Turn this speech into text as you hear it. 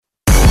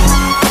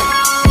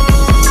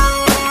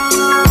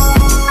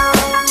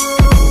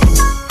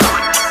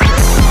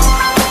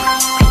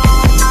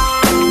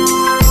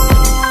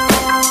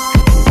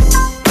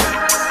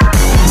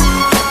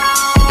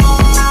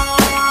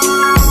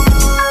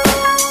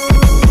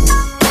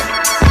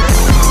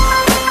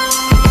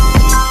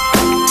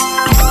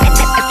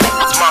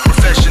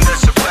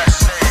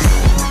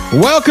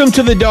Welcome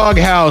to the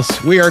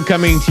DawgHouse. We are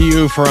coming to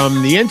you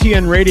from the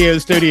NTN Radio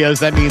Studios.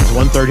 That means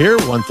 1/3 here,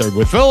 1/3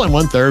 with Phil, and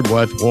 1/3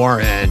 with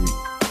Warren.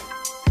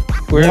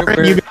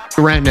 Warren, you got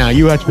to rent now.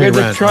 You have to pay rent.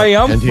 The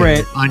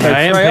triumvirate. I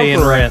am paying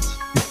rent.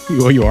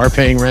 You are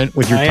paying rent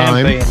with your time. I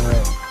am paying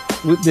rent.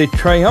 With the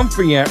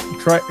triumvirate.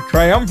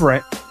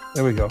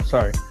 There we go.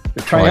 Sorry.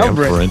 The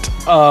triumvirate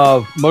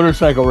of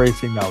motorcycle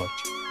racing knowledge.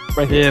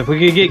 Right here. Yeah, if we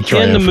could get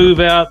Ken to move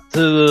out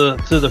to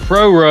the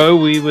Fro Row,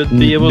 we would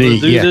be able to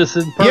do this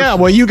in person. Yeah,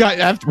 well, you guys,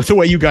 after the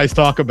way you guys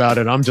talk about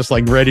it, I'm just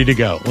like ready to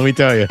go. Let me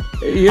tell you.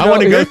 I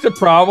want to go. Here's the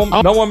problem.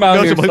 No one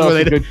out here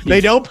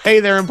they don't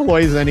pay their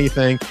employees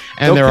anything,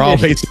 and they're all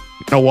basically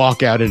going to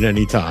walk out at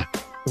any time.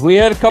 If we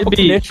had a couple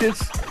conditions,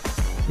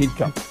 he'd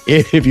come.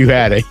 If you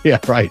had it, yeah,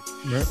 right.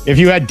 If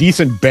you had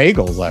decent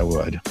bagels, I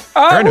would.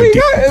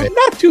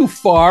 Not too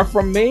far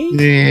from me.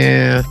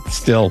 Yeah,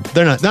 still,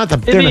 they're not the.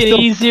 It'd be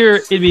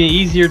an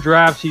easier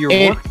drive to your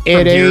work from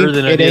here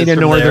than it is a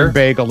from northern there.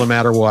 bagel, no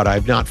matter what.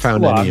 I've not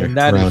found any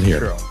around here.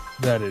 True.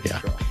 That is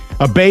true.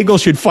 A bagel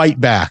should fight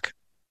back.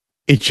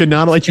 It should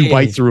not let you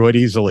bite through it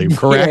easily.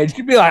 Correct? Yeah, it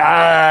should be like,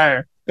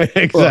 Arr!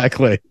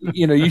 Exactly. Well,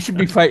 you should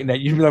be fighting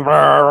that. You should be like,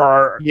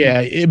 Arr!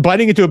 Yeah,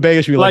 biting into a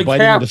bagel should be like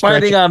biting into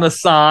biting on the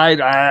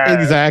side. Arr!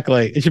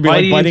 Exactly. It should be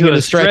like biting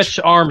into Stretch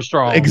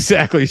Armstrong.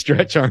 Exactly,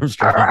 Stretch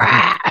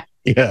Armstrong.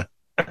 Yeah.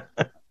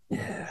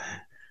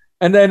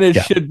 And then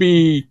it should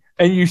be,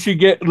 and you should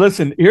get.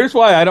 Listen, here's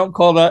why I don't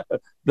call that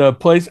the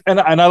place, and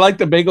I like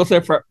the bagels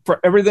there for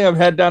everything I've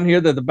had down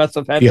here. They're the best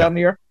I've had down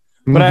here.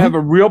 But I have a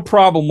real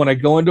problem when I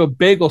go into a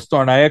bagel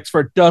store and I ask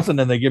for a dozen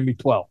and they give me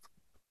 12.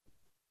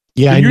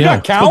 Yeah, I know.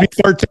 Not count? It's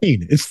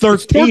 13. It's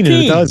 13 in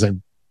a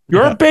dozen.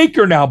 You're a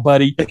baker now,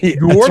 buddy.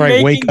 You're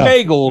making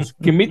bagels.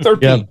 Give me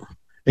 13. Yeah.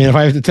 And if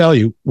I have to tell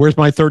you, where's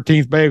my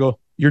 13th bagel?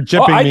 You're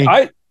jipping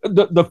me.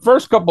 The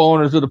first couple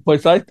owners of the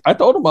place, I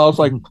told them, I was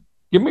like,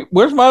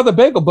 where's my other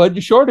bagel, bud?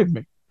 You shorted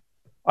me.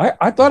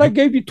 I thought I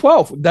gave you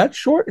 12. That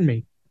shortened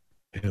me.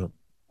 Yeah.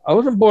 I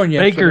wasn't born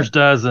yet. Baker's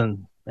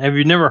dozen. Have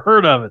you never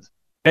heard of it?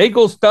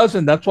 Bagels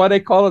dozen. That's why they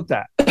call it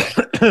that.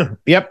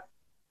 Yep.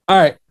 All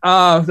right.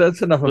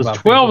 That's enough about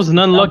 12 is an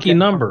unlucky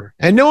number.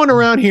 And no one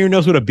around here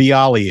knows what a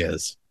bialy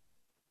is.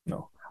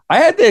 No. I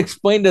had to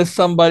explain to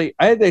somebody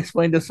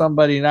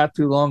not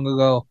too long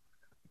ago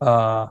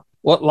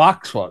what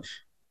locks was.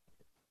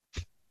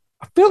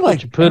 I feel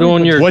like you put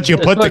on your what you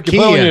put the key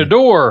on your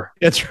door.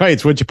 That's right.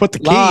 It's what you put the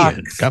key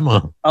in. Come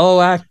on.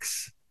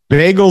 LOX.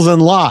 Bagels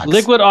and locks.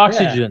 Liquid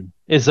oxygen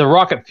is a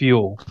rocket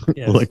fuel.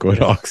 Yes.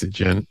 Liquid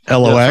oxygen.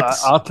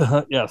 LOX.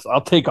 Yes,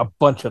 I'll take a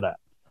bunch of that.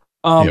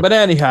 But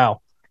anyhow,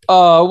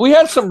 we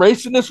had some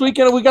racing this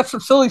weekend and we got some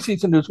silly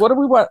season news. What do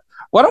we want?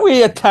 Why don't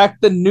we attack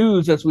the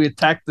news as we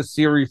attack the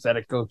series that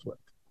it goes with?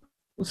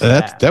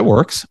 That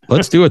works.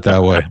 Let's do it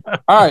that way.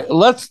 All right,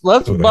 let's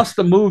bust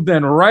a move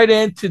then right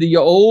into the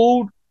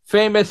old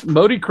famous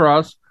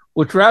Motocross,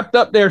 which wrapped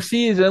up their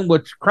season,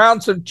 which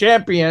crowned some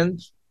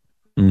champions.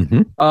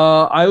 Mm-hmm.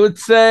 I would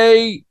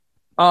say,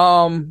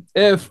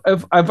 if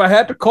I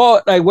had to call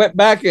it, I went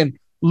back and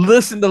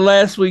listened to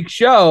last week's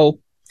show.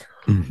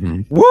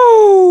 Mm-hmm.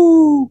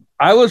 Woo!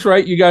 I was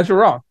right. You guys were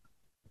wrong.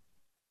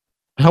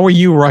 How were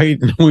you right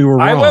and we were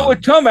wrong? I went with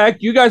Tomac.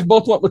 You guys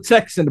both went with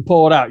Sexton to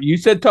pull it out. You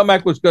said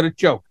Tomac was going to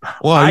choke.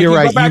 Well, you're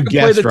right. You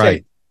guessed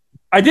right.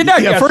 I did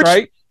not guess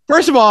right.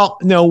 First of all,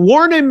 no,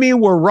 Warren and me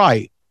were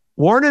right.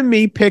 Warren and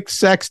me picked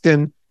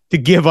Sexton to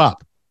give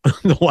up.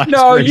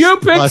 No, you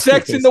picked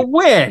Sexton to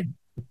win.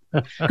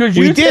 Because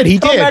we did. He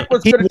did.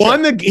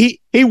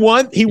 He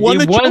won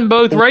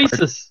both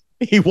races.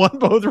 He won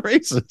both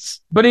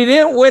races. But he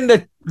didn't win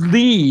the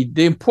lead,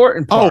 the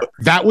important part. Oh,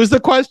 that was the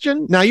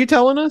question? Now you're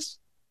telling us?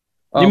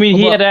 You mean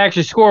he had to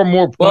actually score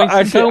more points?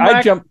 I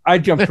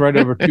jumped right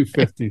over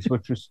 250s,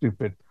 which was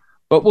stupid.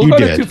 But we'll go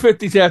to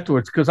 250s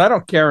afterwards because I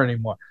don't care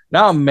anymore.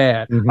 Now I'm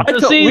mad. Mm-hmm.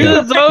 The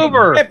season's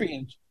over.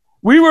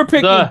 We were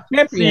picking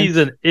champions.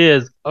 Season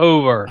is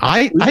over.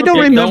 I don't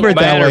remember it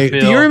that way.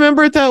 Do you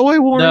remember it that way,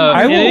 Warren? No,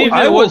 even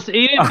if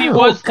he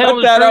was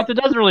telling the truth,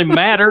 it doesn't really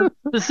matter.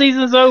 The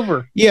season's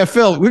over. Yeah,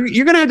 Phil,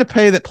 you're going to have to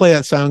play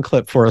that sound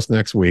clip for us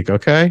next week,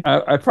 okay?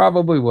 I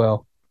probably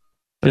will.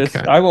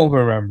 Okay. I won't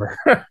remember.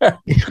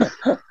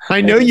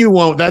 I know you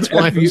won't. That's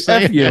why I'm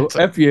saying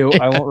F you.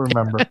 I won't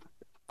remember.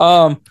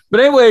 But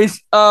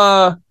anyways,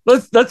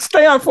 let's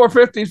stay on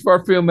 450s for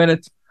a few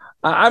minutes.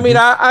 I mean,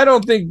 I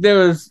don't think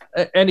there was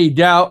any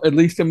doubt, at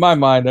least in my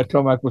mind, that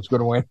Tomac was going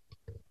to win.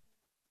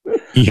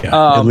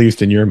 Yeah, at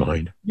least in your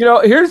mind. You know,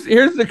 here's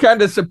the kind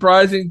of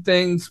surprising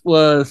things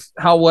was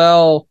how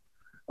well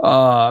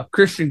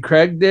Christian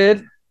Craig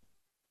did.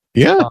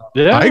 Yeah,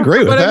 I agree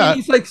with that. I mean,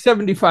 he's like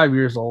 75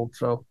 years old,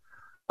 so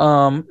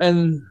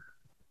and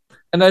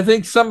I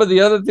think some of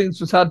the other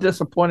things was how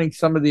disappointing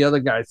some of the other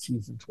guys'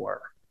 seasons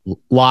were.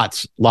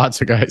 Lots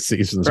of guys'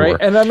 seasons were.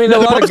 And I mean, a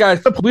lot of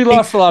guys, we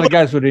lost a lot of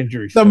guys with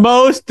injuries. The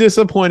most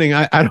disappointing,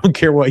 I don't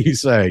care what you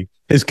say,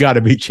 has got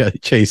to be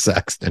Chase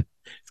Sexton.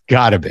 It's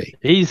got to be.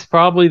 He's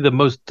probably the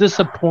most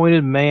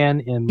disappointed man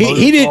in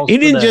He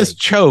didn't just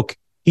choke.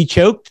 He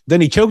choked, then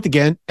he choked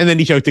again, and then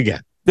he choked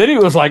again. Then he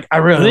was like, I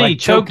really like he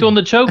choked on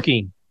the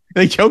choking.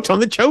 They choked on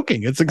the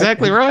choking. It's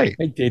exactly right.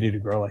 I dated a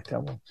girl like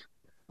that once.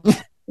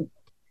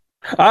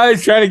 I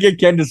was trying to get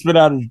Ken to spit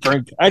out his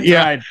drink. I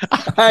tried.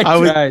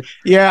 I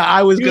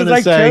was going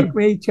to say.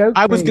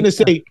 I was going to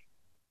say,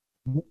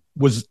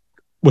 was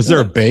there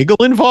a bagel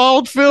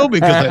involved, Phil?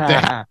 Because that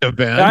had to have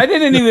been. I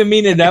didn't even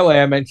mean it that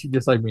way. I meant she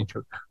just like me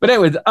choked. But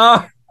anyways,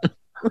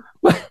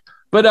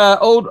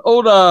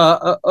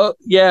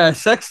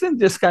 Sexton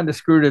just kind of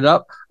screwed it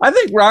up. I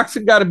think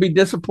Roxon got to be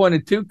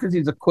disappointed too because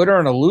he's a quitter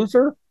and a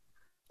loser.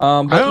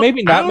 But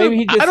maybe not. Maybe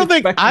he just. I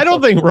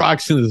don't think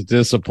Roxon is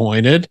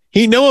disappointed.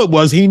 He knew it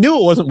was. He knew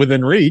it wasn't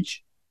within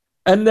reach.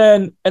 And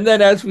then,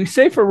 as we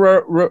say for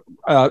World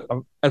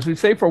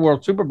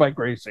Superbike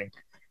racing,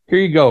 here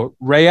you go.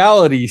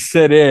 Reality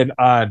set in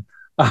on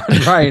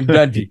Ryan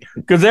Dungey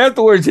because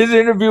afterwards his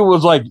interview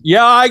was like,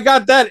 "Yeah, I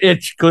got that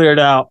itch cleared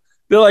out."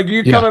 They're like,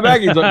 "You coming back?"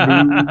 He's like,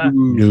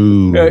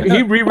 "No."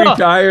 He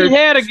retired.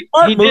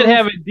 He did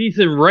have a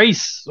decent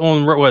race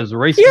on what was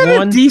race one. He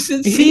had a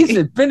decent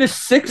season.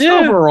 Finished sixth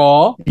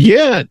overall.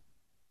 Yeah.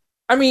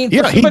 I mean,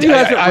 somebody who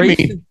hasn't raced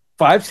in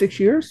 5-6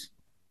 years.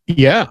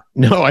 Yeah.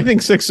 No, I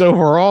think 6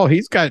 overall.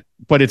 He's got,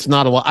 but it's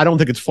not a lot. I don't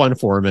think it's fun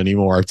for him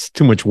anymore. It's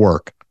too much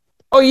work.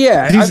 Oh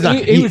yeah,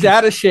 he was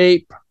out of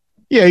shape.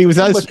 Yeah, he was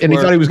out, and he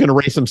thought he was going to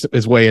race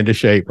his way into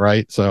shape,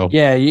 right? So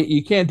yeah,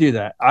 you can't do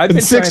that. I've been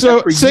six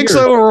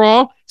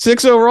overall.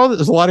 6 overall.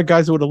 There's a lot of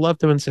guys who would have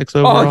left him in 6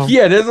 overall. Oh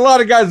yeah, there's a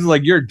lot of guys who are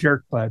like, you're a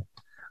jerk, bud.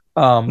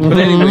 But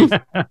anyway,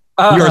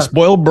 you're a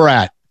spoiled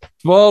brat.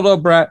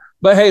 Spoiled brat.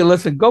 But hey,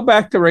 listen, go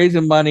back to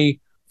raising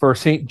money for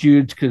St.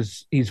 Jude's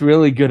because he's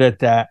really good at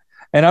that.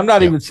 And I'm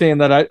not even saying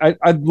that.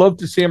 I'd love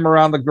to see him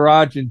around the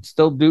garage and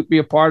still be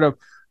a part of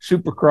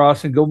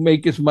Supercross and go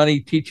make his money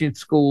teaching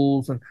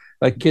schools and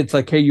like kids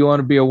like, hey, you want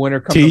to be a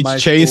winner? Come to my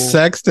Chase school.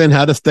 Sexton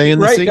how to stay in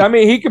the seat. I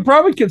mean, he could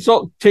probably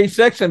consult Chase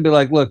Sexton and be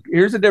like, look,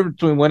 here's the difference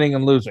between winning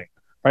and losing,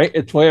 right?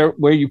 It's where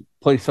you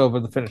place over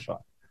the finish line.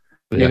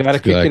 You got to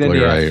kick it in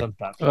the ass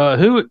sometimes.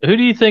 Who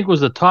do you think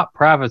was the top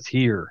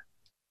privateer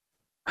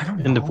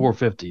in the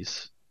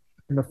 450s?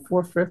 In the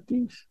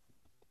 450s?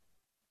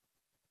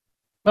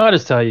 I'll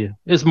just tell you,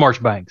 it's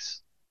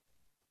Marchbanks.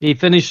 He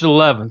finished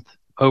 11th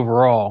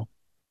overall.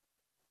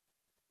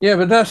 Yeah,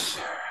 but the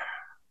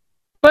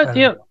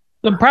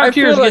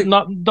privateers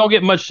don't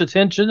get much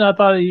attention. I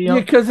thought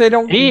because they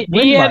don't.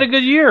 He had a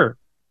good year.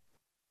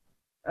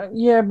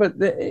 Yeah, but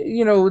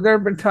there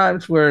have been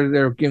times where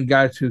there have been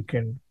guys who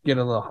can get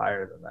a little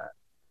higher than that.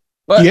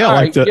 But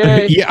I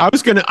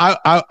was gonna.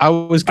 I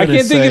was gonna. I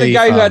can't think of the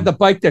guy who had the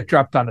bike that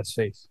dropped on his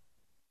face.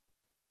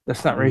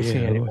 That's not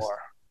racing anymore.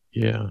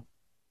 Yeah,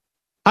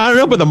 I don't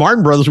know, but the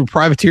Martin brothers were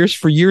privateers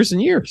for years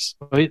and years.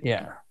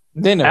 Yeah.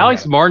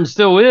 Alex Martin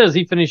still is.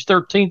 He finished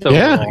 13th overall.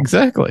 Yeah,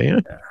 exactly. Yeah.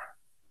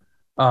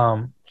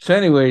 So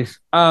anyways,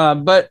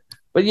 but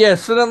yeah,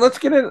 so then let's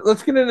get into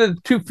the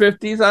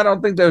 250s. I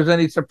don't think there was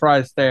any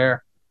surprise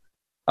there.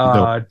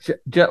 Nope.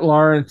 Jet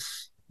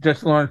Lawrence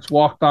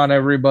walked on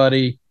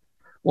everybody,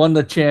 won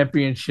the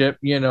championship,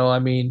 I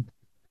mean,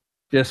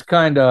 just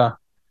kind of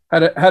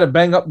had a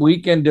bang up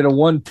weekend, did a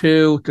 1-2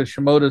 to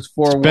Shimoda's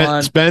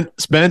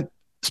 4-1.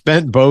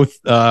 Spent both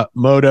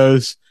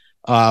motos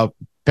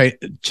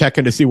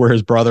checking to see where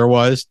his brother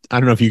was. I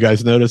don't know if you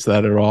guys noticed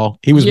that at all.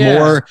 He was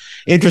more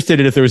interested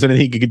in if there was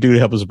anything he could do to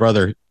help his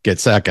brother get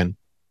second.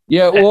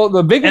 Yeah, well,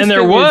 the biggest and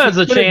there was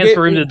a chance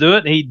for him to do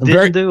it, and he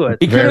didn't do it.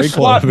 He could have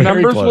swapped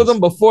numbers with him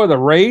before the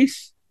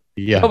race.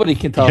 Yeah, nobody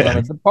can tell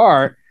them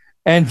apart,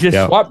 and just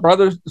swap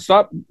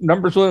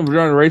numbers with him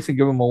during the race and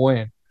give him a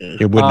win.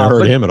 It wouldn't have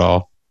hurt him at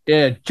all.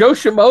 Yeah, Joe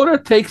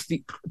Shimoda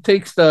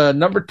takes the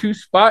number 2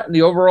 spot in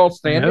the overall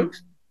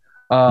standings.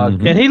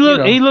 And he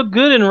looked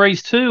good in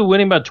race 2,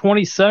 winning by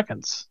 20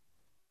 seconds.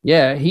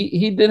 Yeah,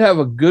 he did have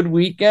a good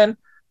weekend,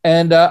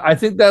 and I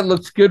think that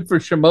looks good for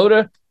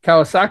Shimoda.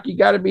 Kawasaki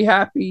got to be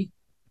happy.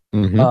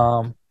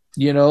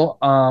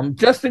 Mm-hmm.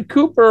 Justin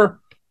Cooper,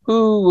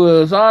 who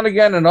was on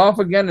again and off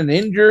again and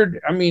injured.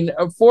 I mean,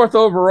 a 4th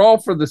overall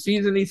for the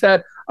season he's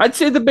had. I'd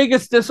say the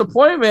biggest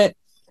disappointment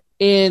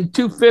in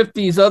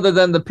 250s, other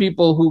than the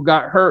people who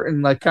got hurt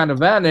and like kind of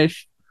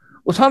vanished,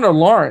 was Hunter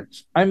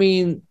Lawrence. I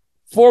mean,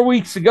 4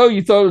 weeks ago,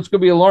 you thought it was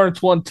going to be a Lawrence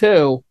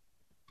 1-2.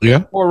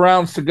 Yeah. 4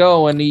 rounds to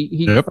go, and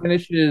he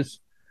finishes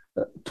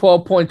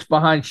 12 points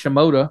behind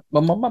Shimoda.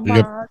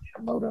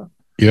 Shimoda.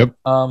 Yep.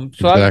 So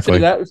exactly. I'd say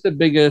that was the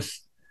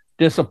biggest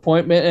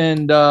disappointment.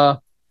 And, I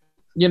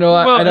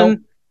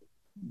don't.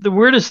 The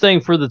weirdest thing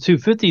for the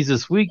 250s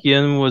this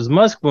weekend was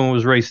Muskman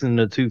was racing in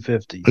the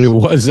 250s. It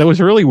was. That was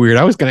really weird.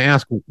 I was going to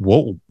ask,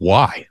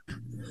 why?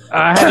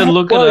 I had to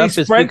look it up.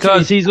 It's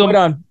because he's going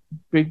on.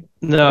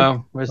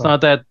 No, it's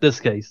not that this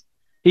case.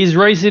 He's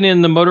racing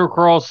in the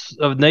Motocross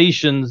of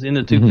Nations in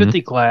the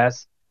 250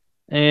 class,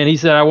 and he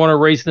said, I want to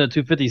race in the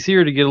 250s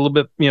here to get a little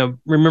bit,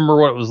 remember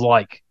what it was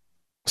like.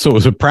 So it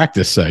was a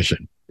practice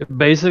session.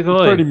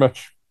 Basically. Pretty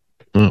much.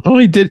 Oh,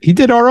 he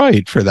did all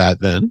right for that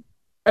then.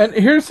 And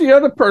here's the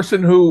other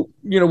person who,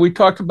 we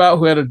talked about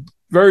who had a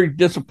very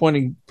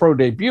disappointing pro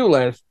debut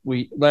last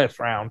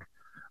round.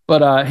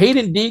 But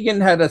Hayden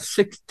Deegan had a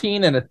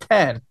 16 and a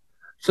 10.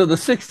 So the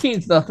 16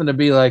 is nothing to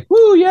be like,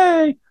 woo,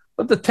 yay.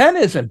 But the 10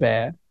 isn't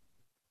bad,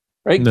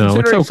 right? No,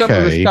 Considering it's okay.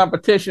 some of this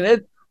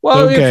competition.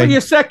 For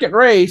your second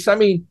race, I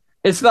mean,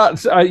 it's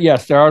not.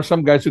 Yes, there are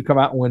some guys who come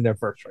out and win their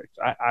first race.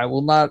 I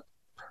will not.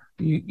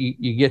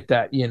 You get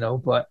that,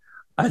 but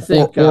I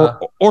think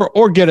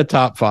or get a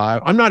top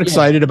 5. I'm not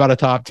excited about a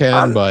top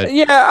 10, but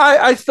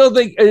I still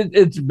think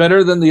it's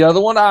better than the other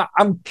one.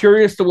 I'm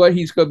curious to what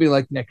he's going to be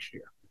like next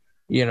year.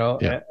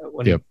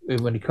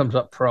 When he comes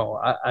up pro,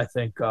 I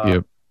think.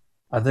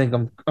 I think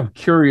I'm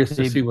curious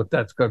to see what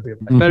that's going to be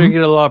like. Better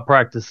get a lot of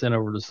practice in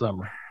over the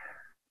summer,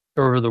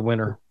 over the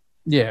winter.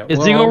 Yeah, is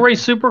he going to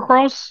race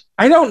Supercross?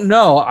 I don't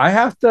know. I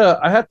have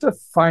to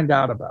find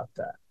out about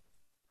that.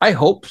 I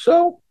hope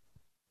so.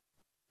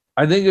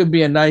 I think it would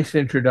be a nice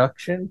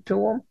introduction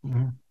to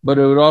him, but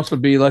it would also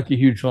be like a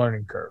huge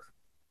learning curve,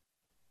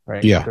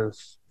 right? Yeah,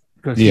 because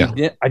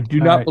I do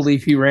not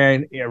believe he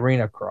ran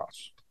arena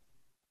cross.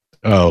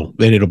 Oh,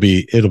 then it'll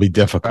be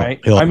difficult. Right?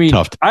 I mean,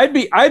 I'd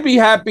be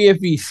happy if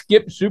he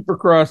skipped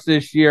Supercross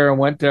this year and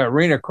went to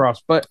arena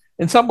cross, but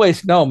in some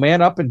ways, no,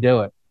 man up and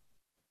do it.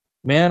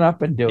 Man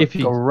up and do it.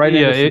 Go right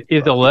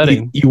if they'll let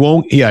him. He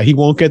won't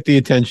get the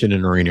attention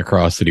in arena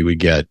cross that he would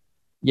get.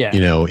 Yeah,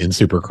 in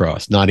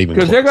Supercross, not even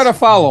because they're going to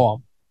follow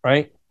him,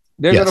 right?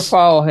 They're going to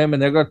follow him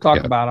and they're going to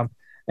talk about him.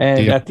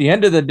 And at the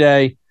end of the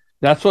day,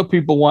 that's what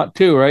people want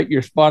too, right?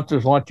 Your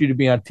sponsors want you to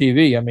be on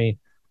TV. I mean,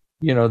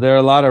 there are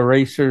a lot of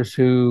racers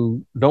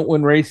who don't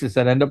win races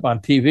that end up on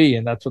TV,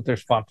 and that's what their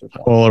sponsors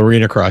want. Well,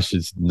 arena cross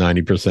is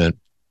 90%.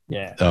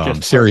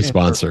 Series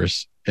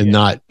sponsors and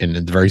not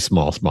in very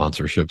small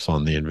sponsorships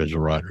on the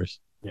individual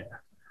riders. Yeah.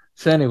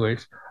 So,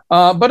 anyways.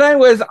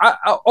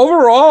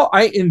 Overall,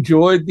 I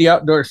enjoyed the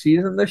outdoor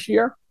season this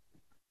year.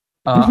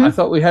 I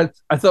thought we had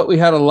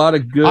a lot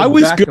of good. I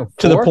was good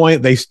to the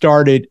point they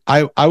started.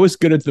 I was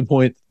good at the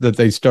point that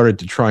they started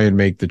to try and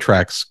make the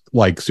tracks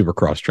like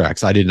Supercross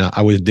tracks. I did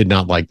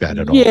not like that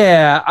at all.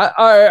 Yeah.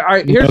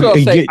 Here's what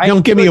I'll say.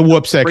 Don't give me a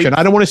whoop section.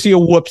 I don't want to see a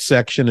whoop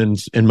section in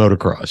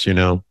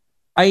motocross.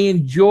 I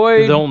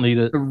enjoyed. Don't need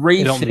it. The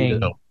racing. Don't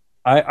need it.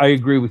 I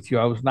agree with you.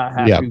 I was not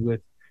happy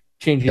with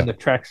changing the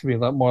tracks to be a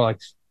lot more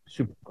like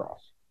Supercross.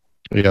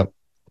 Yep.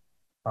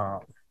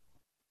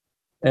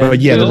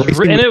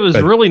 It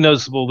was really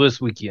noticeable this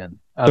weekend.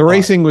 The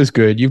racing was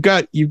good. You've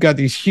got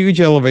these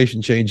huge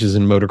elevation changes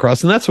in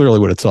motocross, and that's really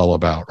what it's all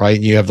about, right?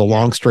 You have the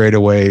long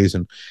straightaways,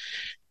 and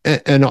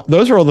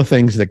those are all the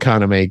things that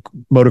kind of make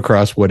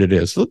motocross what it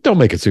is. So don't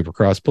make it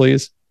Supercross,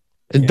 please.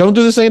 And don't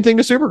do the same thing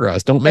to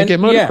Supercross. Don't make it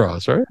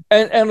motocross, right?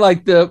 And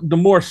like the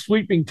more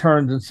sweeping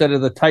turns instead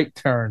of the tight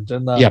turns,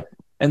 and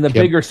the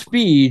bigger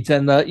speeds,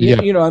 and I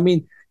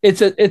mean. It's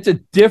a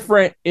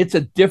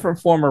different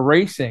form of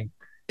racing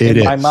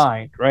in my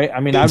mind, right?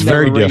 I mean, I've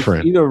never raced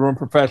either of them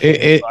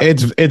professionally.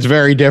 It's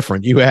very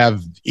different. You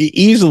have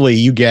easily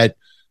you get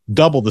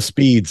double the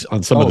speeds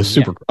on some of the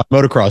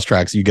motocross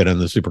tracks you get on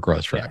the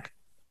Supercross track.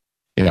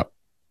 Yeah.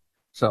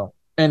 So,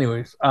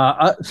 anyways,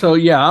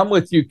 I'm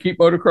with you. Keep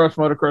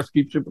motocross.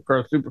 Keep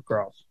Supercross.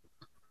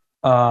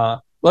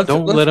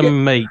 Don't let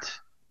them mate.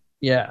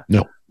 Yeah.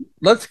 No.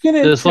 Let's get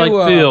into just like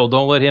Phil.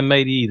 Don't let him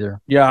mate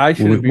either. Yeah, I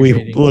should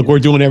be. We're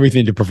doing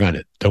everything to prevent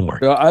it. Don't worry.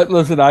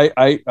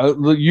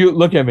 You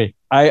look at me.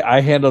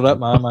 I handle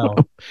that on my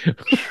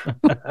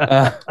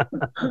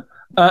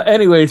own.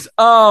 Anyways,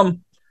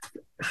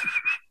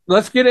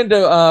 let's get into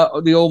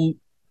the old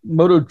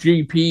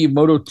MotoGP,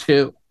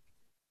 Moto2.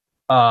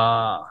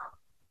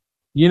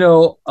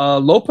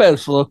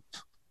 Lopez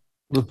looked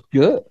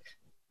good.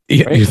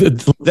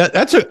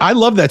 Right? I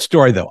love that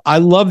story though. I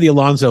love the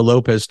Alonso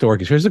Lopez story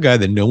because here's a guy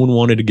that no one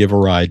wanted to give a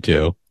ride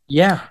to.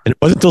 Yeah. And it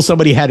wasn't until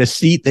somebody had a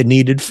seat that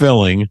needed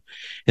filling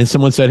and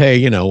someone said, hey,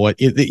 you know what?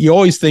 You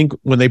always think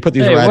when they put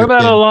these riders what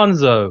about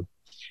Alonso?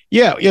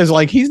 Yeah, it's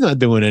like he's not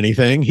doing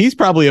anything. He's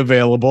probably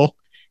available.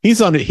 He's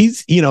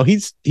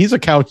a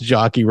couch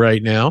jockey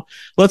right now.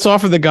 Let's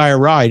offer the guy a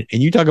ride.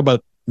 And you talk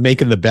about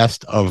making the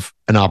best of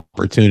an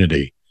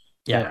opportunity.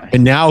 Yeah.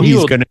 And now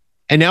he's going to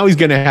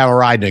have a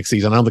ride next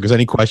season. I don't think there's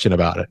any question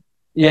about it.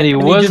 Yeah, and he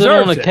wasn't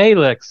on a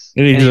Kalex.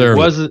 And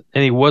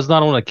he was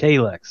not on a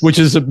Kalex. Which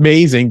is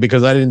amazing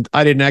because I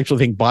didn't actually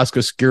think Bosco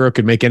Scuro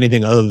could make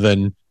anything other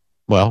than,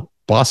 well,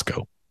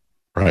 Bosco.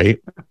 Right?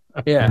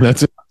 Yeah. And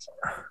that's it.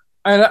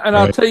 And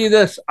I'll tell you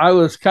this, I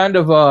was kind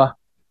of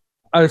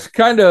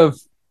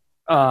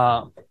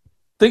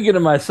thinking to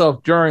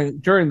myself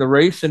during the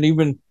race and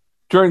even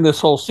during this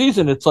whole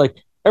season, it's like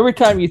every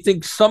time you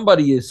think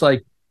somebody is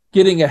like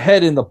getting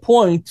ahead in the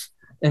points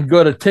and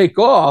go to take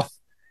off,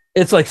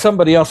 it's like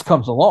somebody else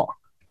comes along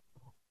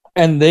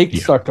and they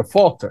start to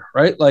falter,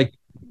 right? Like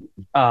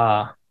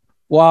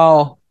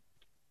while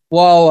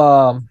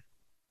why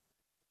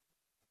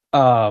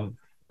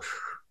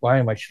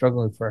am I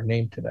struggling for a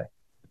name today?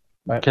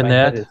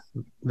 Canet,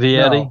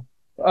 Vietti,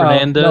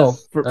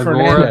 Fernandez,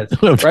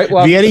 Fernandez, right?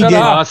 Well,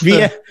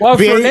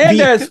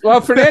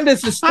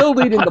 Fernandez is still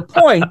leading the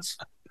points,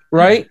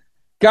 right?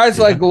 Guys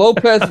like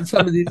Lopez and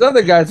some of these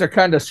other guys are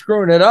kind of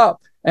screwing it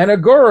up, and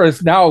Agura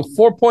is now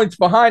 4 points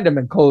behind him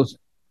in closing.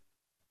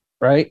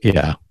 Right?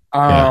 Yeah.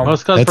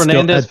 Most because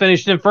Fernandez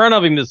finished in front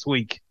of him this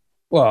week.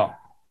 Well,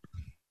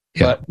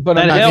 yeah. but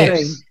that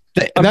helps.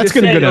 That's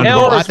going to go down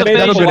to the wire.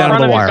 That'll go down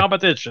to the wire.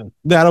 Competition.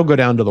 That'll go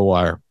down to the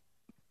wire.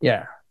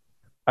 Yeah,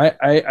 I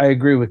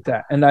agree with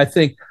that, and I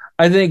think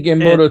in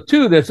Moto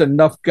 2 there's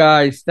enough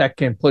guys that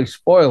can play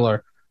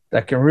spoiler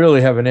that can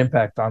really have an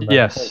impact on that.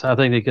 Yes, I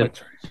think they could.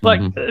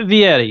 Like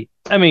Vietti.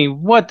 I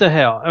mean, what the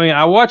hell? I mean,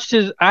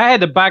 I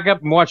had to back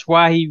up and watch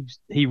why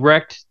he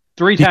wrecked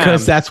 3 times.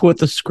 Because that's what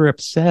the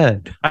script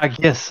said. I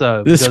guess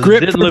so. The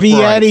script for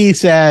Vietti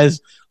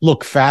says,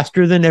 look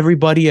faster than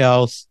everybody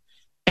else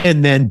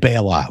and then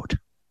bail out.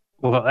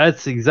 Well,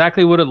 that's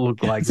exactly what it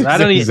looked like. It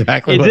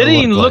didn't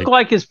even look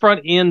like his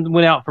front end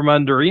went out from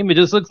under him. It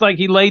just looks like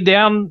he laid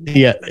down.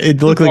 Yeah,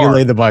 it looked like he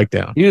laid the bike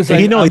down. He was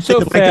like, I'm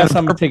so fast,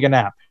 I'm going to take a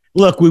nap.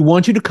 Look, we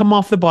want you to come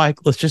off the bike.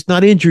 Let's just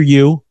not injure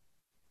you.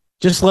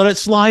 Just let it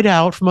slide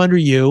out from under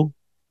you.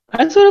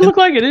 That's what it looked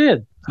like it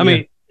did. I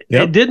mean,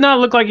 it did not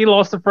look like he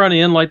lost the front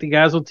end like the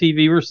guys on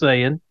TV were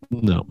saying.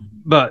 No.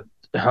 But,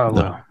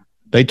 well.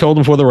 They told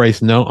him before the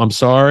race, no, I'm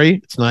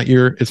sorry. I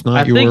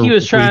think he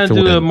was trying to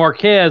do a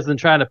Marquez and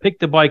trying to pick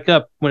the bike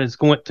up when it's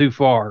going too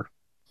far.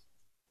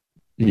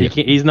 Yeah.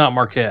 He's not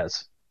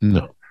Marquez.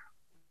 No.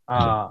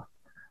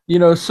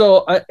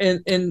 So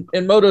in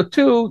Moto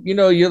 2,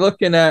 you're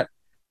looking at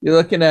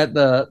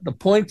the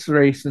points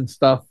race and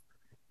stuff.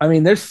 I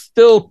mean, there's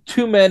still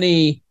too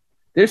many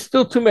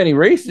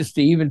races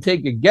to even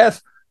take a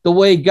guess. The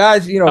way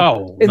guys, in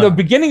the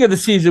beginning of the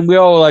season, we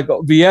all were like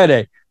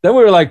Vietti. Then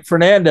we were like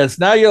Fernandez.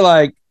 Now you're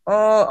like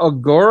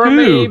Agura,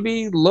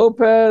 maybe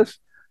Lopez,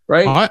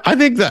 right? I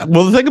think that.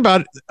 Well, the thing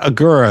about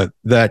Agura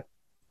that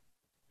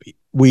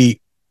we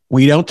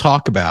don't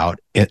talk about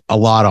it a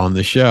lot on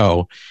the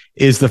show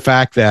is the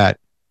fact that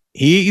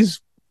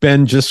he's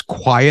been just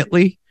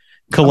quietly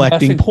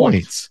collecting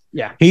points.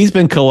 Yeah, he's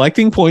been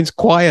collecting points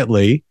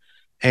quietly,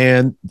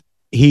 and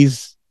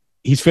he's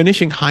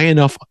finishing high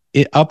enough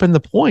up in the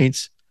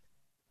points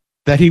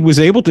that he was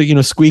able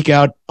to squeak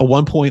out a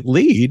 1-point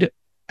lead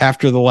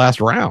after the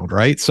last round,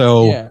 right?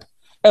 So yeah,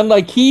 and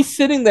like he's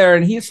sitting there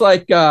and he's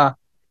like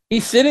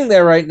he's sitting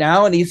there right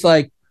now and he's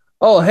like,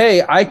 oh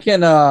hey, I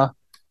can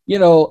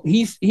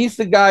he's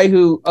the guy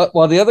who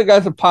while the other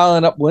guys are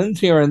piling up wins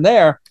here and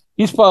there,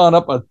 he's piling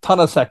up a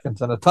ton of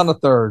seconds and a ton of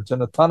thirds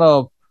and a ton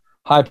of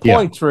high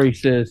points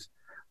races,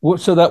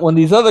 so that when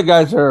these other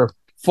guys are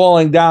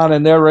falling down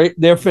and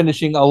they're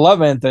finishing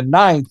 11th and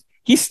 9th,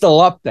 he's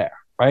still up there,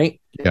 right?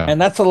 Yeah. And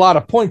that's a lot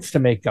of points to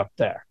make up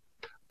there.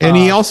 And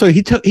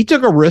he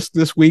took a risk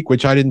this week,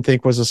 which I didn't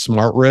think was a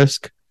smart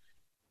risk,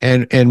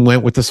 and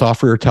went with the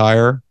soft rear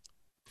tire.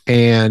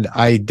 And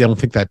I don't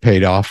think that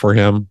paid off for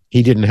him.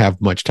 He didn't have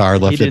much tire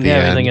left at the end. He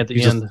didn't have anything at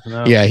the end.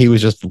 No. Yeah, he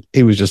was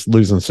just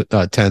losing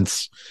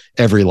tenths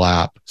every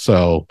lap.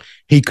 So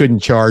he couldn't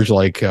charge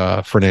like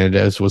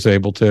Fernandez was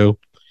able to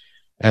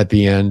at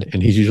the end,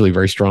 and he's usually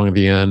very strong at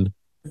the end.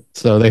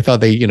 So they thought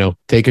they,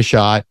 take a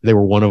shot. They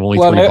were one of only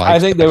 3 bikes. I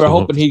think they were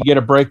hoping he'd get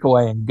a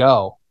breakaway and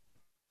go.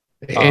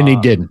 And he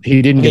didn't.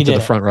 He didn't get to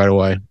the front right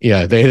away.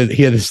 Yeah,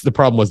 the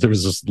problem was there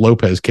was this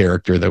Lopez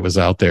character that was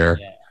out there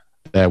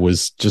that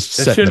was just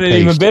setting the pace. Shouldn't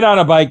have even been on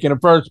a bike in the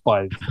first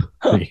place.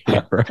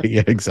 Yeah, right.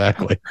 Yeah,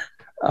 exactly.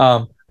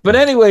 But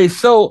anyway,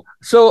 so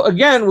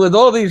again, with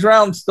all these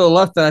rounds still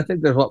left, and I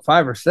think there's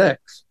 5 or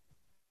 6,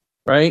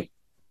 right?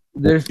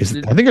 I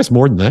think there's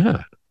more than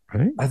that.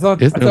 Right? I thought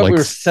we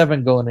were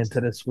 7 going into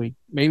this week.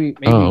 Maybe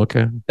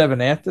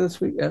 7 after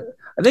this week.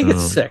 I think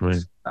it's 6. Right.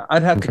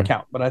 I'd have to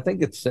count, but I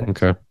think it's 6.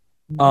 Okay.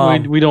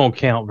 We don't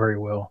count very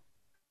well.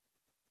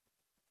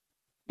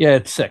 Yeah,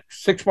 it's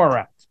 6. 6 more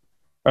rounds.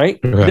 Right?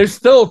 Okay. There's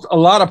still a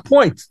lot of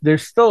points.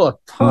 There's still a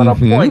ton of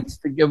points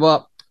to give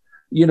up,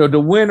 to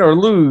win or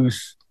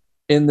lose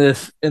in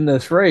this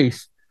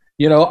race.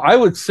 I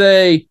would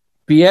say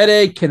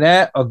Vietti,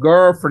 Canet,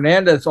 Agura,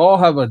 Fernandez all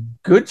have a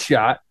good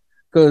shot.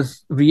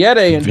 Because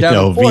Vietti and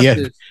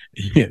Vietti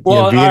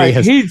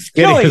he's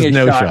killing his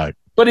shot.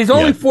 But he's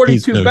only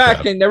 42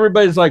 back, and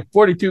everybody's like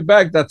 42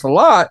 back. That's a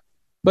lot,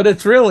 but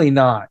it's really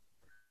not.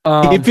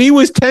 If he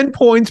was 10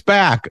 points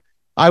back,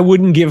 I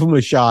wouldn't give him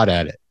a shot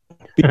at it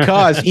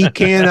because he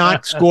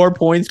cannot score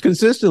points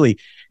consistently.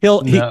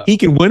 He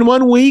can win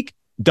one week,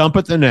 dump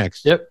it the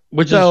next. Yep,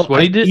 which is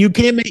what he did. You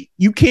can't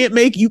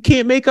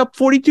make up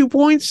 42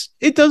 points.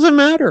 It doesn't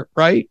matter,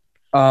 right?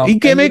 You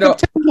can't make up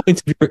 10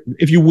 points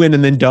if you win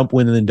and then dump,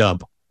 win and then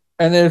dump.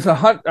 And there's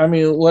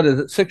what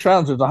is it? 6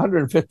 rounds. There's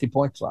 150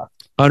 points left.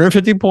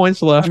 150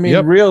 points left. I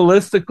mean,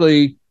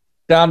 realistically,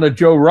 down to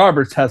Joe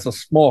Roberts has a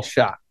small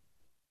shot,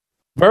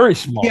 very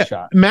small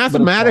shot.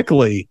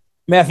 Mathematically,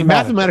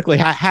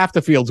 half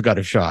the field's got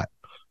a shot.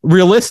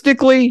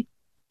 Realistically,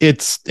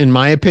 it's, in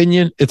my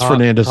opinion, it's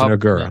Fernandez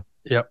and Agura.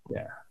 Yep.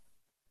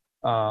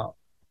 Yeah.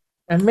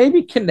 And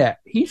maybe Canet.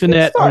 He's on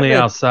the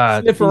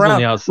outside. He's on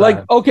the outside.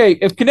 Like, okay,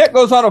 if Canet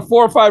goes on a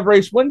 4 or 5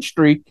 race win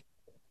streak,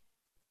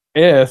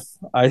 he's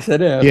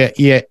in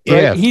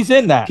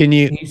that. Can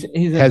you? He's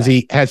in has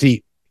that.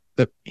 he?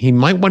 he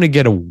might want to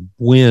get a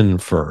win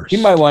first.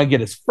 He might want to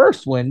get his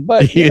first win,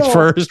 but his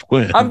first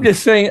win. I'm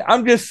just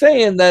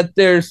saying that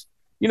there's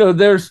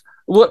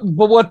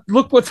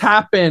look what's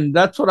happened.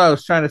 That's what I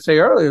was trying to say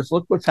earlier. Is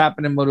look what's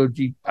happened in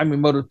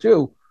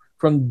Moto2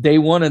 from day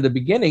one at the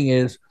beginning.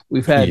 Is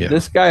we've had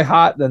this guy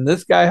hot, then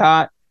this guy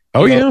hot.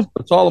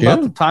 It's all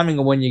about the timing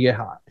of when you get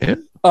hot. Yeah,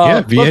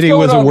 Vietti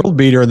was a world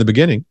beater in the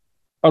beginning.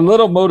 A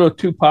little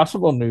Moto2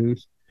 possible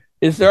news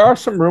is there are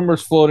some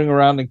rumors floating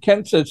around, and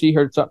Ken says he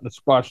heard something to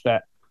squash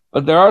that.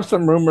 But there are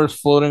some rumors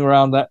floating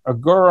around that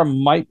Agura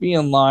might be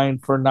in line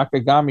for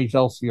Nakagami's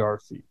LCR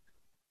seat.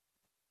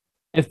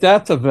 If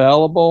that's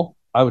available,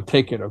 I would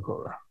take it,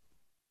 Agura.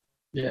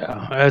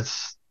 Yeah,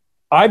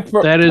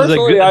 that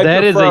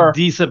is a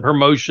decent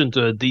promotion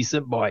to a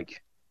decent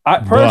bike. I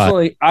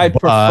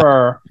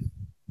prefer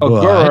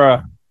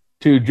Agura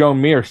to Joe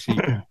Mear's seat.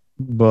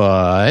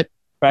 But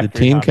the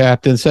team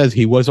captain says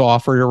he was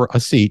offered a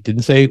seat.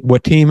 Didn't say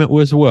what team it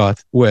was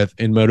with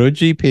in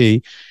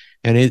MotoGP,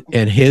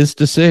 and his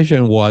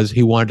decision was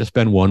he wanted to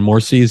spend one more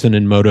season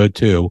in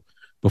Moto2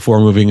 before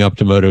moving up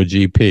to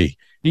MotoGP.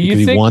 Do you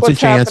think he wants a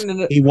chance?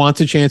 He wants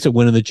a chance at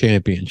winning the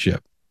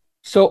championship.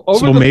 So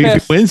maybe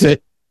if he wins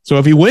it. So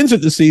if he wins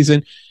it this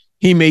season,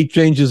 he may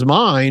change his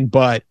mind,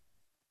 but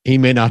he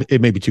may not.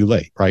 It may be too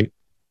late, right?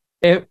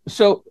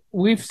 So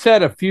we've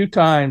said a few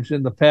times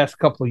in the past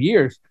couple of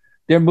years,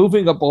 they're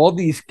moving up all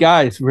these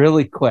guys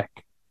really quick.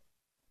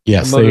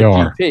 Yes, they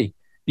are. Do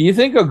you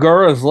think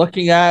Agura is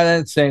looking at it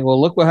and saying,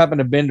 "Well, look what happened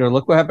to Binder.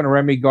 Look what happened to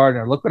Remy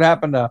Gardner. Look what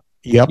happened to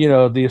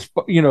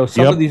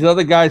some of these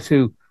other guys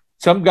who."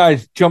 Some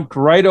guys jumped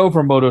right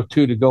over Moto2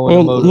 to go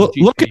into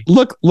MotoGP.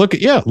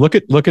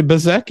 Look at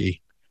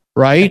Bezzecchi,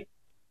 right?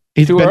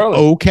 He's been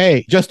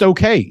okay, just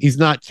okay. He's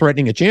not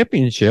threatening a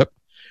championship,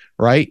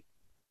 right?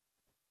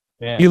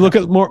 Yeah. You look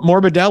at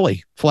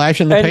Morbidelli, flash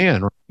in the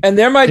pan, right? And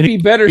there might be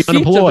better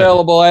seats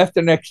available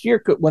after next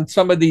year when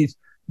some of these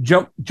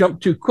jump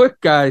too quick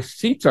guys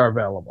seats are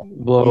available.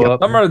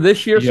 Some are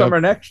this year, some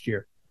are next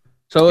year.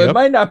 So it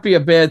might not be a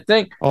bad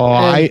thing.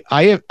 I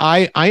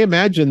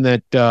imagine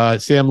that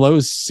Sam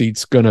Lowe's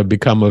seat's going to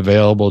become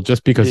available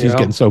just because he's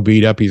getting so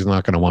beat up. He's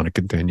not going to want to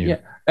continue.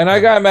 Yeah, and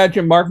I got to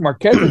imagine Mark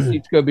Marquez's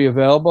seat's going to be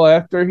available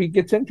after he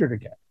gets injured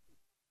again.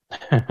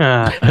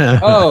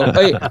 All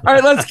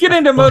right, let's get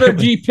into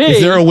MotoGP.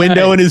 Is there a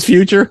window in his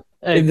future?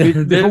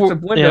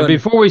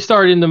 Before we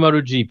start into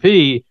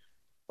MotoGP,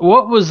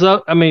 what was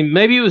up? I mean,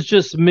 maybe it was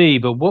just me,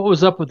 but what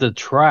was up with the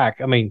track?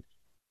 I mean,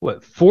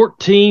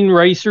 14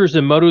 racers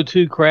in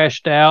Moto2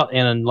 crashed out,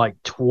 and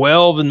like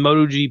 12 in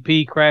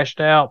MotoGP crashed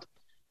out.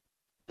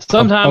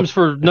 Sometimes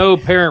for no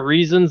apparent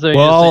reasons. There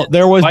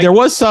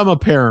was some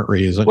apparent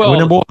reason.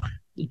 Well,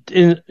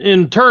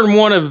 in turn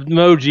one of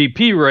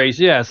MotoGP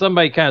race,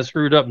 somebody kind of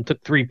screwed up and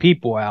took 3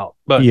 people out.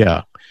 But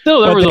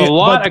still, there was a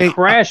lot of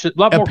crashes, a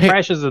lot more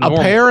crashes than normal.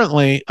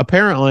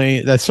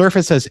 Apparently, the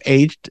surface has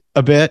aged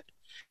a bit.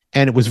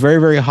 And it was very,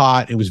 very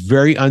hot. It was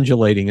very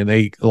undulating, and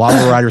a lot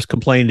of the riders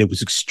complained it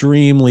was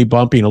extremely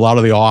bumpy. And a lot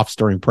of the offs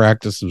during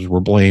practices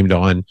were blamed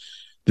on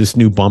this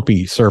new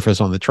bumpy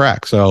surface on the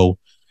track. So,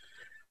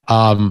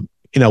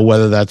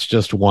 whether that's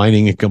just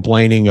whining and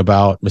complaining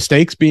about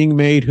mistakes being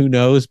made, who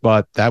knows?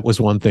 But that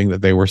was one thing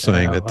that they were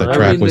saying that the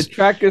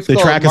track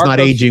is not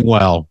aging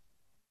well.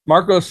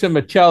 Marco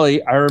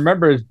Simoncelli, I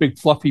remember his big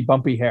fluffy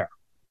bumpy hair.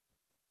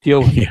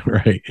 Deal with it.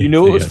 Right. You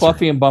knew it was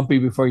fluffy and bumpy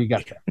before you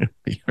got there.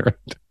 Right.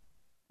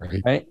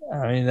 Right.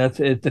 I mean, that's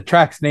it. The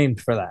track's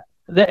named for that.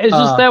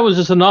 That was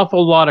just an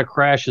awful lot of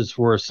crashes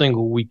for a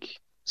single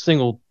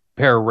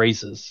pair of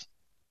races.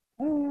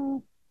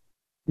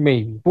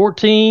 Maybe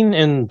 14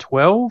 and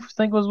 12. I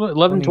think was what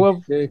 11,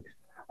 12.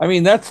 I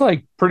mean, that's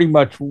like pretty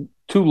much 2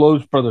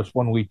 Lowe's brothers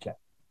one weekend.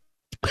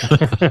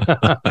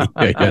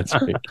 That's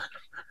right.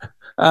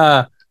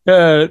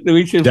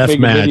 We should Death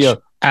make match. a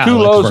video. Alex 2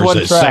 Lowe's,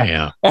 1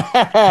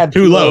 track.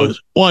 2 Lowe's,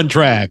 1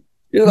 track.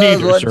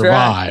 Neither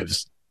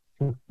survives.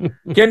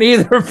 Can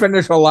either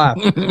finish a lap.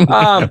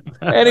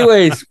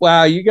 Anyways,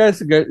 wow, you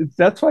guys are good.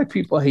 That's why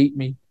people hate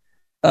me.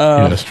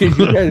 Because you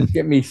guys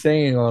get me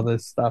saying all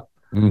this stuff.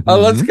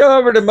 Let's go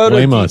over to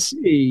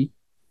MotoGP,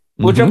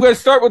 which I'm going to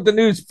start with the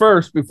news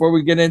first before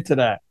we get into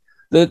that.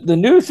 The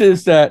news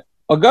is that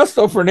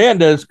Augusto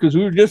Fernandez, because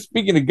we were just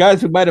speaking to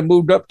guys who might have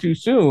moved up too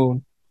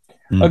soon,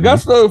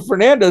 Augusto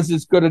Fernandez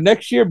is going to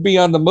next year be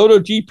on the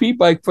MotoGP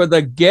bike for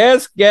the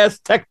Gas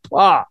Tech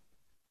Trois.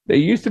 They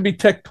used to be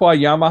Tech Trois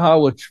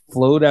Yamaha, which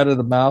flowed out of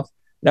the mouth.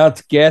 Now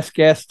it's Gas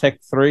Tech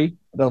 3.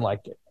 I don't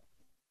like it.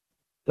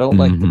 Don't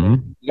like it.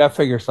 You got to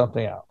figure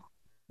something out.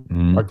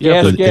 Or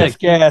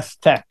Gas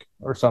Tech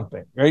or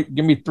something, right?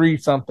 Give me 3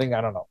 something.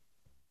 I don't know.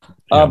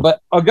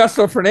 But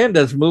Augusto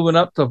Fernandez moving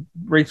up to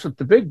race with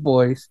the big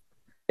boys.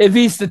 If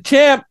he's the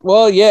champ,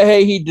 well,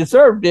 he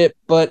deserved it.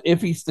 But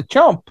if he's the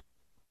chump,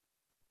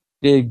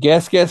 did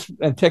Gas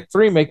and Tech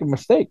 3 make a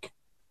mistake?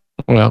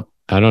 Well,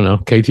 I don't know.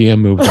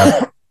 KTM moved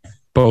up.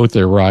 Both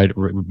their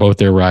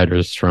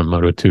riders from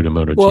Moto2 to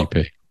MotoGP. Well,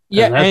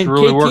 and that's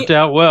really worked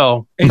out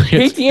well. And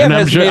KTM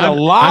has made a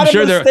lot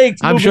of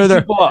mistakes. I'm sure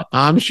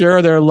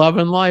they're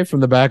loving life from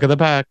the back of the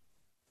pack.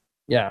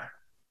 Yeah.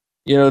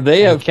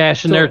 They have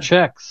cashing their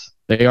checks.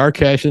 They are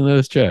cashing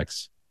those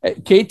checks.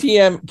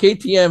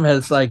 KTM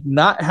has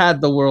not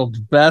had the world's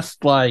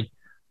best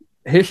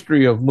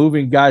history of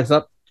moving guys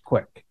up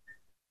quick.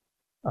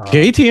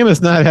 KTM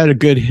has not had a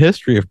good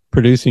history of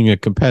producing a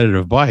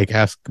competitive bike.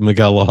 Ask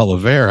Miguel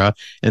Oliveira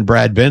and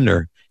Brad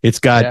Binder. It's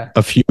got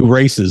a few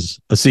races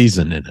a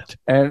season in it.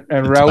 And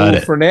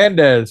Raul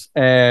Fernandez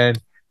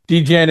and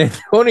DJ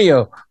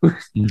Antonio.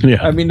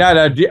 I mean, not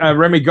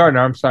Remy Gardner.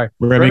 I'm sorry.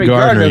 Remy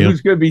Gardner,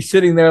 who's going to be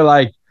sitting there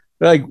like,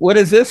 what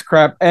is this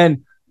crap?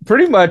 And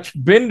pretty much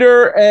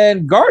Binder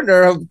and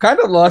Gardner have kind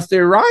of lost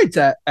their rides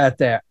at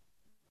that,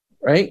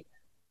 right?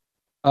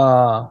 They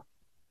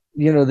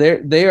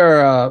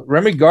are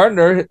Remy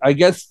Gardner. I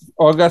guess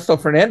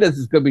Augusto Fernandez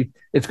is going to be.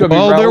 It's going to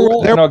be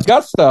Raul and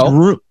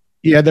Augusto.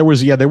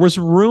 There was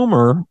a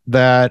rumor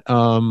that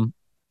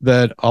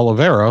that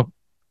Oliveira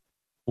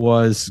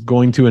was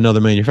going to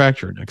another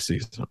manufacturer next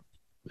season.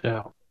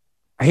 Yeah,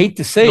 I hate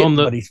to say it,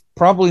 but he's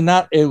probably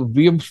not. It would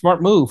be a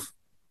smart move.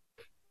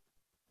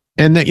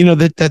 And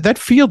that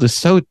field is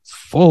so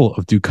full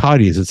of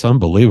Ducatis, it's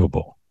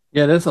unbelievable.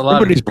 Yeah, there's a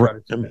lot of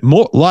Ducatis.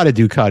 A lot of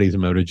Ducatis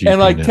in MotoGP.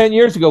 And 10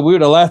 years ago, we would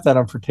have laughed at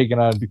him for taking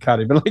on a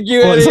Ducati. But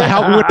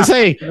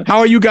how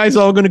are you guys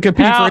all going to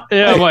compete how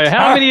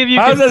many of you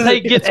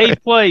can get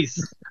 8th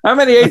place? How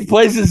many 8th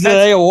places do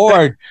they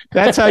award?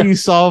 That's how you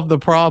solve the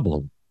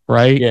problem,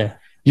 right? Yeah.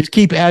 You just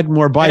keep adding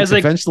more bikes.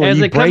 Eventually, as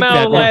they come out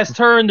of the last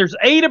turn, there's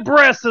 8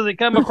 abreast as they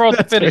come across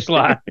the finish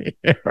line.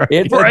 Right.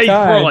 It's for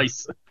 8th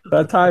place.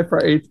 A tie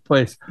for 8th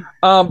place.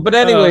 But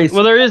anyways,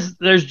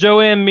 there's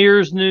Joan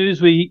Mir's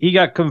news. He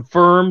got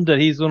confirmed that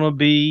he's going to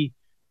be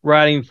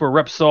riding for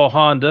Repsol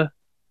Honda.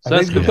 So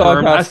that's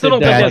confirmed. I still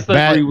don't think that's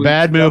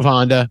bad move,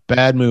 Honda.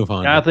 Bad move,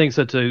 Honda. I think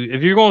so too.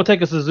 If you're going to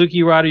take a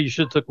Suzuki rider, you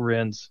should have took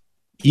Rins.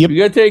 Yep. You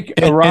got to take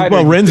a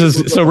rider. Rins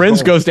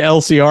goes to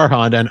LCR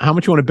Honda, and how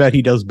much you want to bet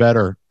he does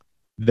better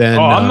than?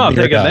 Oh, I'm not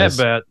taking that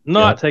bet.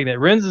 Not taking that.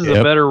 Rins is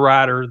a better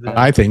rider than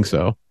I think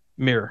so.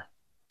 Mir.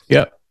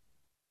 Yep.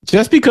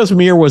 Just because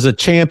Mir was a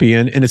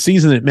champion in a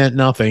season that meant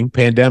nothing,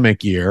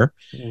 pandemic year,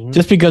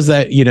 just because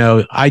that,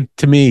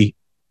 to me,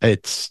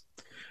 it's,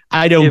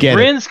 I don't get it. If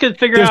Rins could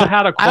figure out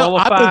how to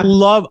qualify.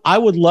 I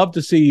would love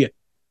to see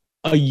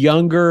a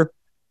younger,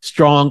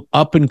 strong,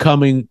 up and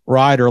coming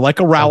rider like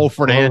a Raul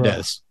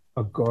Fernandez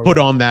put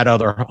on that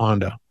other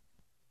Honda.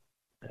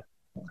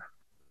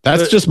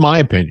 That's just my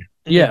opinion.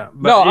 Yeah.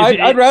 No,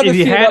 I'd rather if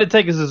you had to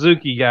take a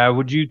Suzuki guy,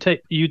 would you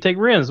take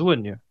Rins,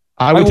 wouldn't you?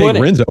 I would take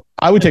Rins.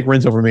 I would take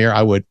Rins over Mir.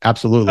 I would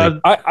absolutely.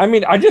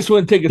 I just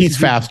wouldn't take. He's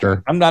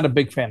faster. I'm not a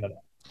big fan of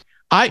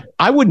that.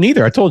 I wouldn't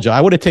either. I told you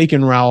I would have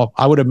taken Raul.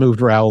 I would have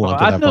moved Raul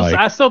onto that bike.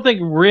 I still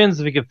think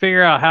Rins, if he could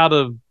figure out how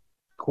to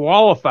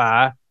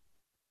qualify,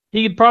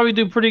 he could probably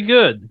do pretty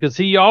good because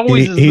he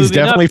always is he's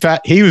definitely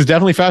fat. He was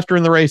definitely faster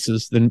in the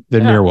races than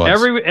Mir was.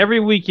 Every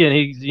weekend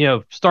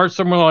he starts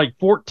somewhere like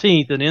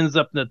 14th and ends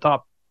up in the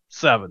top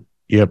 7.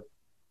 Yep.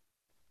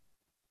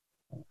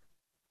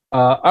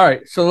 All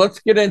right, so let's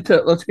get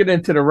into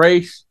the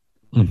race.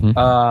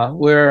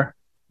 Where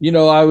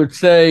I would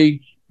say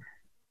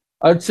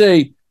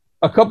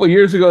a couple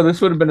years ago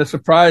this would have been a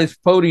surprise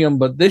podium,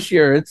 but this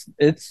year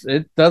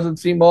it doesn't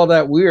seem all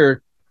that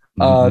weird.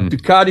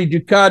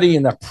 Ducati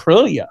and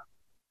Aprilia,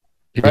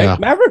 right? Yeah.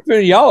 Maverick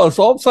Vinales,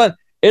 all of a sudden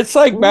it's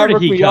like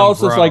Maverick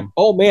Vinales is like,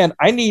 oh man,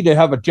 I need to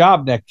have a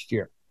job next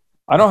year.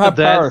 I don't have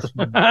Paris.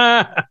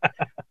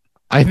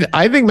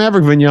 I think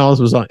Maverick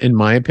Vinales in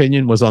my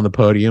opinion, was on the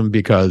podium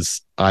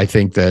because I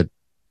think that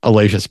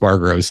Aleix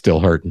Espargaro is still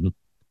hurting.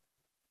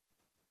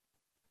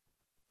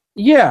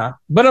 Yeah,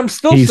 but I'm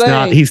still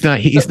saying he's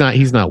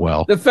not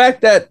well. The fact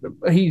that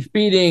he's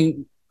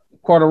beating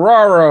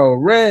Quartararo,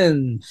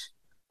 Rins,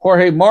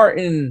 Jorge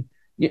Martin,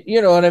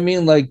 you know what I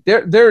mean? Like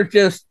they're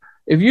just.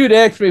 If you'd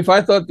asked me if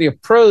I thought the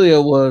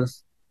Aprilia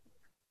was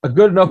a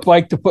good enough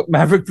bike to put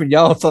Maverick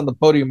Vinales on the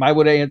podium, I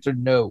would have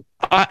answered no.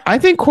 I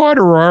think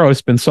Quartararo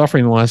has been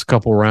suffering the last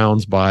couple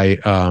rounds by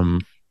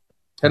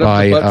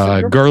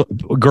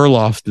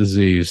Gerloff's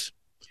disease.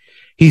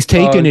 He's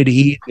taken it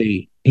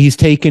easy. He's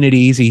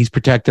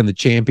protecting the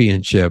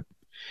championship,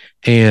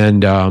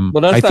 and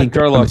I think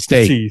Gerloff's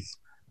disease.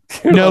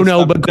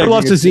 No, but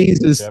Gerloff's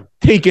disease is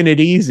taking it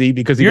easy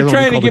because you're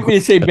trying to get me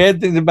to say bad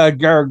things about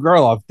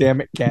Gerloff.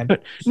 Damn it, Ken.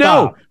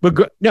 No,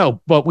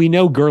 but we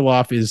know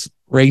Gerloff is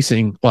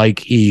racing like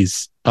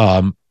he's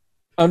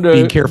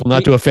being careful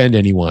not to offend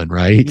anyone,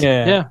 right?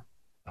 Yeah.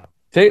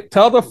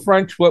 Tell the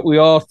French what we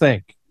all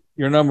think.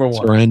 You're number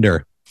one.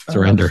 Surrender.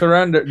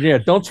 Yeah,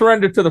 don't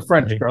surrender to the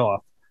French,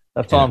 Gerloff.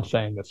 That's all I'm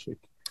saying this week.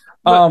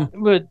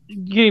 But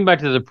getting back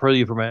to the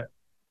Aprilia for a minute,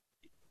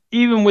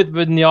 even with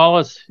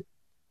Vinales,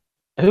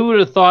 who would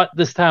have thought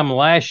this time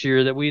last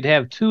year that we'd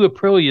have 2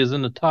 Aprilias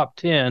in the top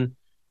 10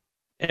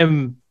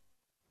 and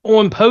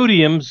on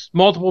podiums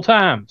multiple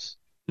times?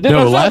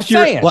 No, last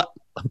year.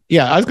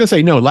 I was going to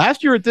say no.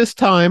 Last year at this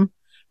time,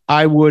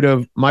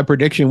 my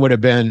prediction would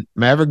have been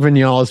Maverick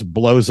Vinales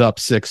blows up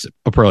 6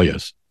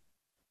 Aprilias.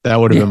 That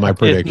would have been my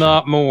prediction. If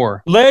not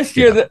more. Last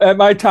year at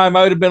my time,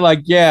 I would have been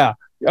like,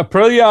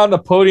 Aprilia on the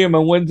podium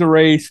and wins the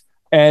race,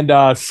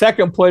 and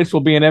second place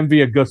will be an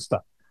MV Agusta.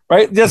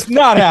 Right? Just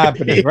not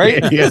happening,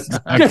 right? Yes,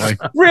 exactly.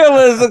 Just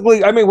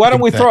realistically, I mean, why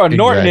don't we throw a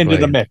Norton into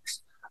the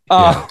mix?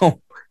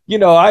 You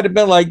know, I'd have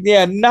been like,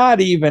 yeah,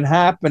 not even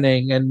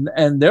happening.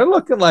 And they're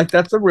looking like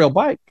that's a real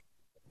bike.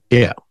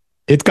 Yeah.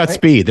 It's got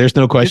speed. There's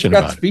no question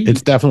about it.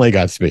 It's definitely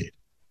got speed.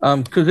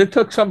 Because it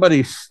took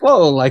somebody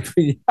slow like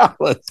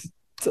Vinales,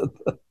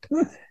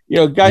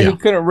 guy who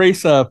couldn't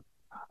race a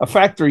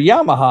factory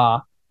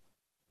Yamaha,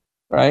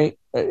 right?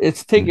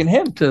 It's taken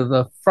him to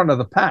the front of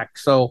the pack.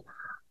 So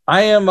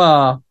I'm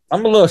a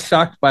little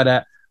shocked by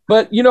that.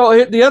 But,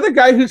 the other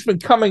guy who's been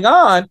coming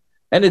on,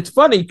 and it's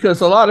funny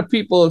because a lot of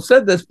people have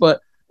said this, but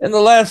in the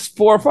last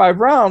 4 or 5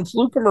 rounds,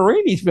 Luca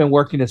Marini's been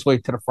working his way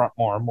to the front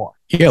more and more.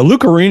 Yeah,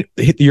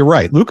 you're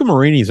right. Luca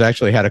Marini's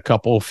actually had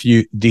a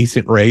few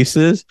decent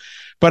races,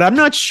 but I'm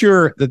not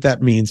sure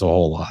that means a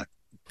whole lot.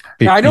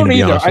 I don't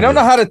either. I don't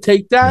know how to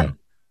take that,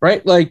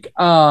 right? Like,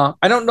 I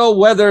don't know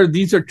whether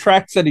these are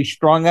tracks that he's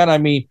strong at. I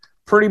mean,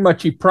 pretty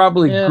much he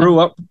probably grew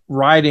up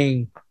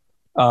riding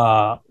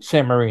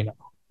San Marino,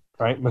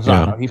 right?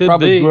 Misano. Yeah. He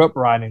probably grew up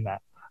riding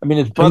that. I mean,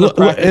 his brother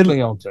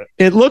practically owns it.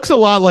 It looks a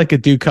lot like a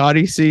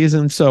Ducati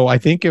season, so I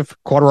think if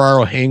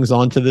Quartararo hangs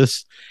on to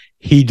this,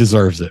 he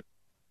deserves it.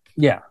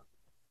 Yeah.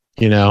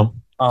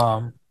 Because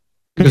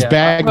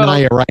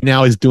Bagnaia right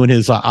now is doing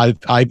his second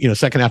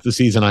half of the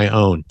season I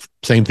own.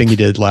 Same thing he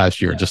did last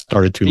year. Just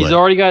started too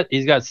late.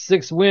 He's got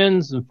 6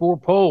 wins and 4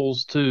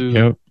 poles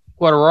to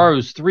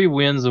Quartararo's 3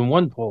 wins and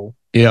 1 pole.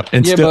 Yeah,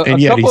 and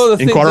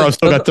Quartararo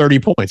still got 30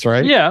 points,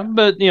 right? Yeah,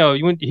 but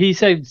he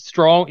said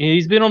strong.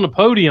 He's been on the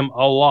podium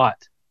a lot.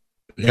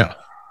 Yeah,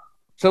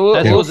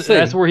 so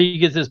that's where he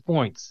gets his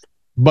points.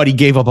 But he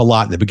gave up a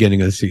lot in the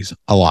beginning of the season.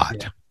 A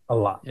lot.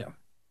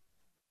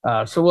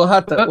 Yeah. So we'll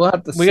have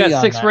to. We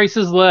got 6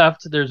 races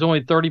left. There's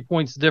only 30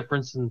 points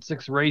difference in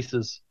 6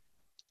 races.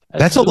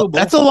 That's a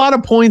lot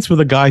of points with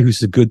a guy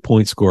who's a good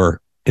point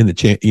scorer in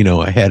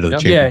the ahead of the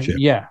championship.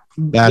 Yeah.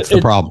 That's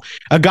the problem.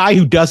 A guy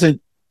who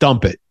doesn't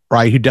dump it,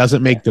 right? Who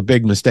doesn't make the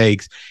big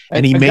mistakes,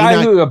 and he may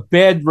not. Who a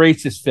bad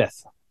race is 5th.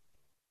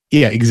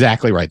 Yeah,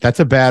 exactly right.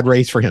 That's a bad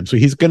race for him. So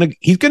he's gonna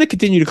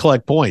continue to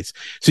collect points.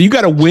 So you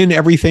got to win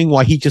everything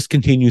while he just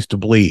continues to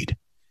bleed.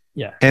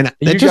 Yeah, and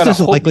that just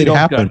isn't likely to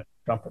happen.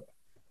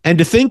 And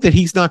to think that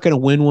he's not going to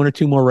win 1 or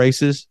 2 more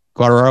races,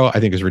 Quartararo, I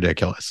think is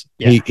ridiculous.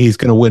 Yeah. He's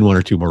going to win 1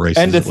 or 2 more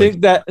races. And to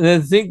think that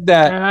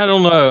I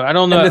don't know.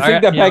 And to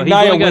think that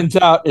Bagnaia wins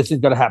out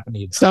isn't going to happen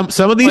either.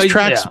 Some of these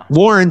tracks,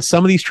 Warren,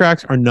 some of these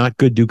tracks are not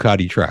good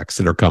Ducati tracks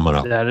that are coming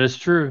up. That is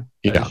true.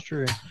 That is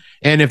true.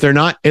 And if they're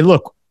not, and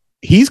look,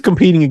 he's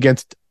competing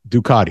against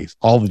Ducatis,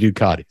 all the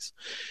Ducatis.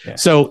 Yeah.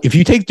 So if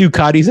you take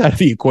Ducatis out of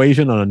the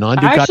equation on a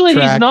non-Ducati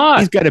track, he's not.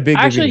 He's got a big.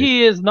 Actually,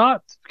 he is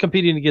not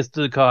competing against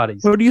the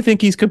Ducatis. Who do you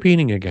think he's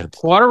competing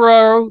against?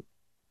 Quartararo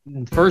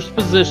in first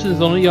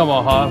positions on the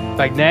Yamaha.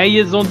 Bagnaia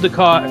is on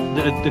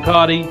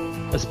Ducati.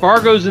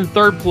 Espargaro's in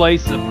 3rd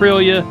place.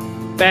 Aprilia.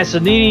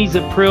 Bastianini's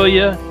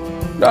Aprilia.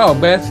 No,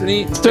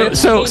 Bastianini.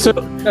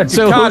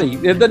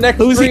 Ducati. The next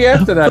 3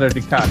 after that are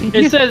Ducati.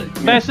 It says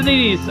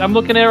Bastianini's. I'm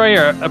looking at it right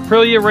here.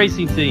 Aprilia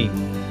Racing Team.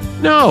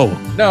 No.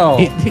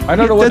 I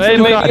don't know what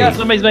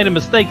somebody's made a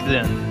mistake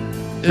then.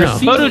 No.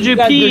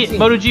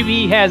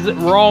 MotoGP has it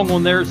wrong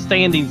on their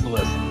standings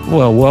list.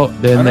 Well,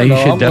 then they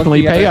should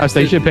definitely pay us.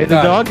 They should pay the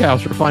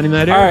DawgHouse for finding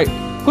that out. All right.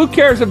 Who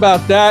cares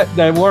about that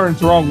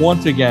Warren's wrong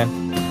once again?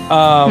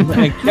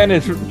 And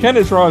Ken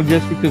is wrong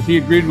just because he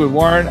agreed with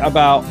Warren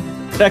about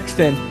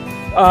Sexton.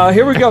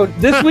 Here we go.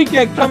 This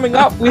weekend coming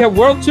up, we have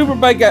World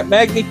Superbike at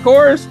Magny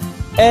Cours,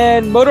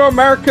 and Moto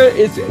America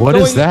is. What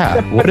is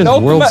that?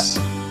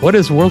 What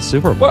is World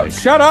Superbike? Well,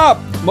 shut up.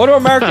 Moto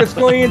America is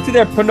going into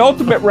their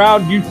penultimate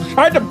round. You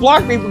tried to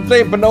block me from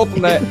saying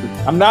penultimate.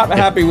 I'm not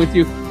happy with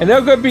you. And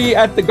they're going to be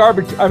at they're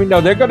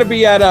going to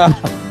be at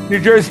New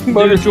Jersey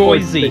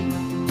Motorsports.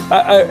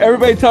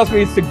 Everybody tells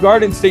me it's the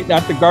Garden State,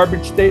 not the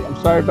Garbage State. I'm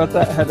sorry about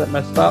that. I had that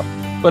messed up.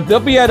 But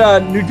they'll be at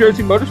New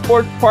Jersey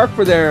Motorsports Park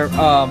for their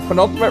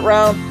penultimate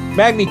round.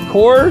 Magny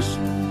Cours.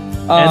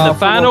 And the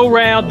final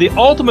round, the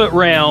ultimate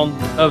round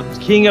of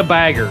King of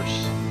Baggers.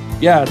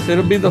 Yes,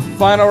 it'll be the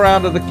final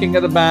round of the King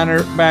of the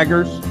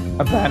Baggers.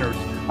 Banners.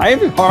 I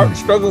am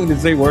struggling to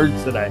say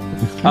words today.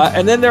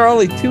 And then they're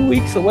only 2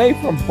 weeks away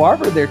from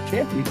Barber their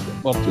championship.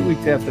 Well, 2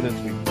 weeks after this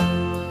week.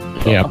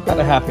 So yeah, I'm kind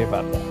of happy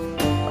about that.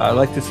 I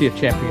like to see a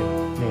champion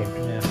name.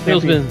 Yeah,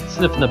 Phil's been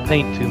sniffing the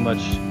paint too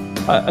much.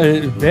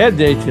 Bad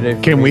day today.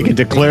 We can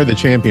declare the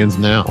champions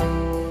now?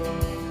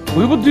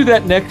 We will do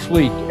that next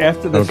week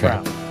after this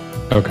round.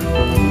 Okay.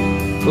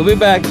 We'll be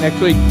back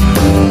next week.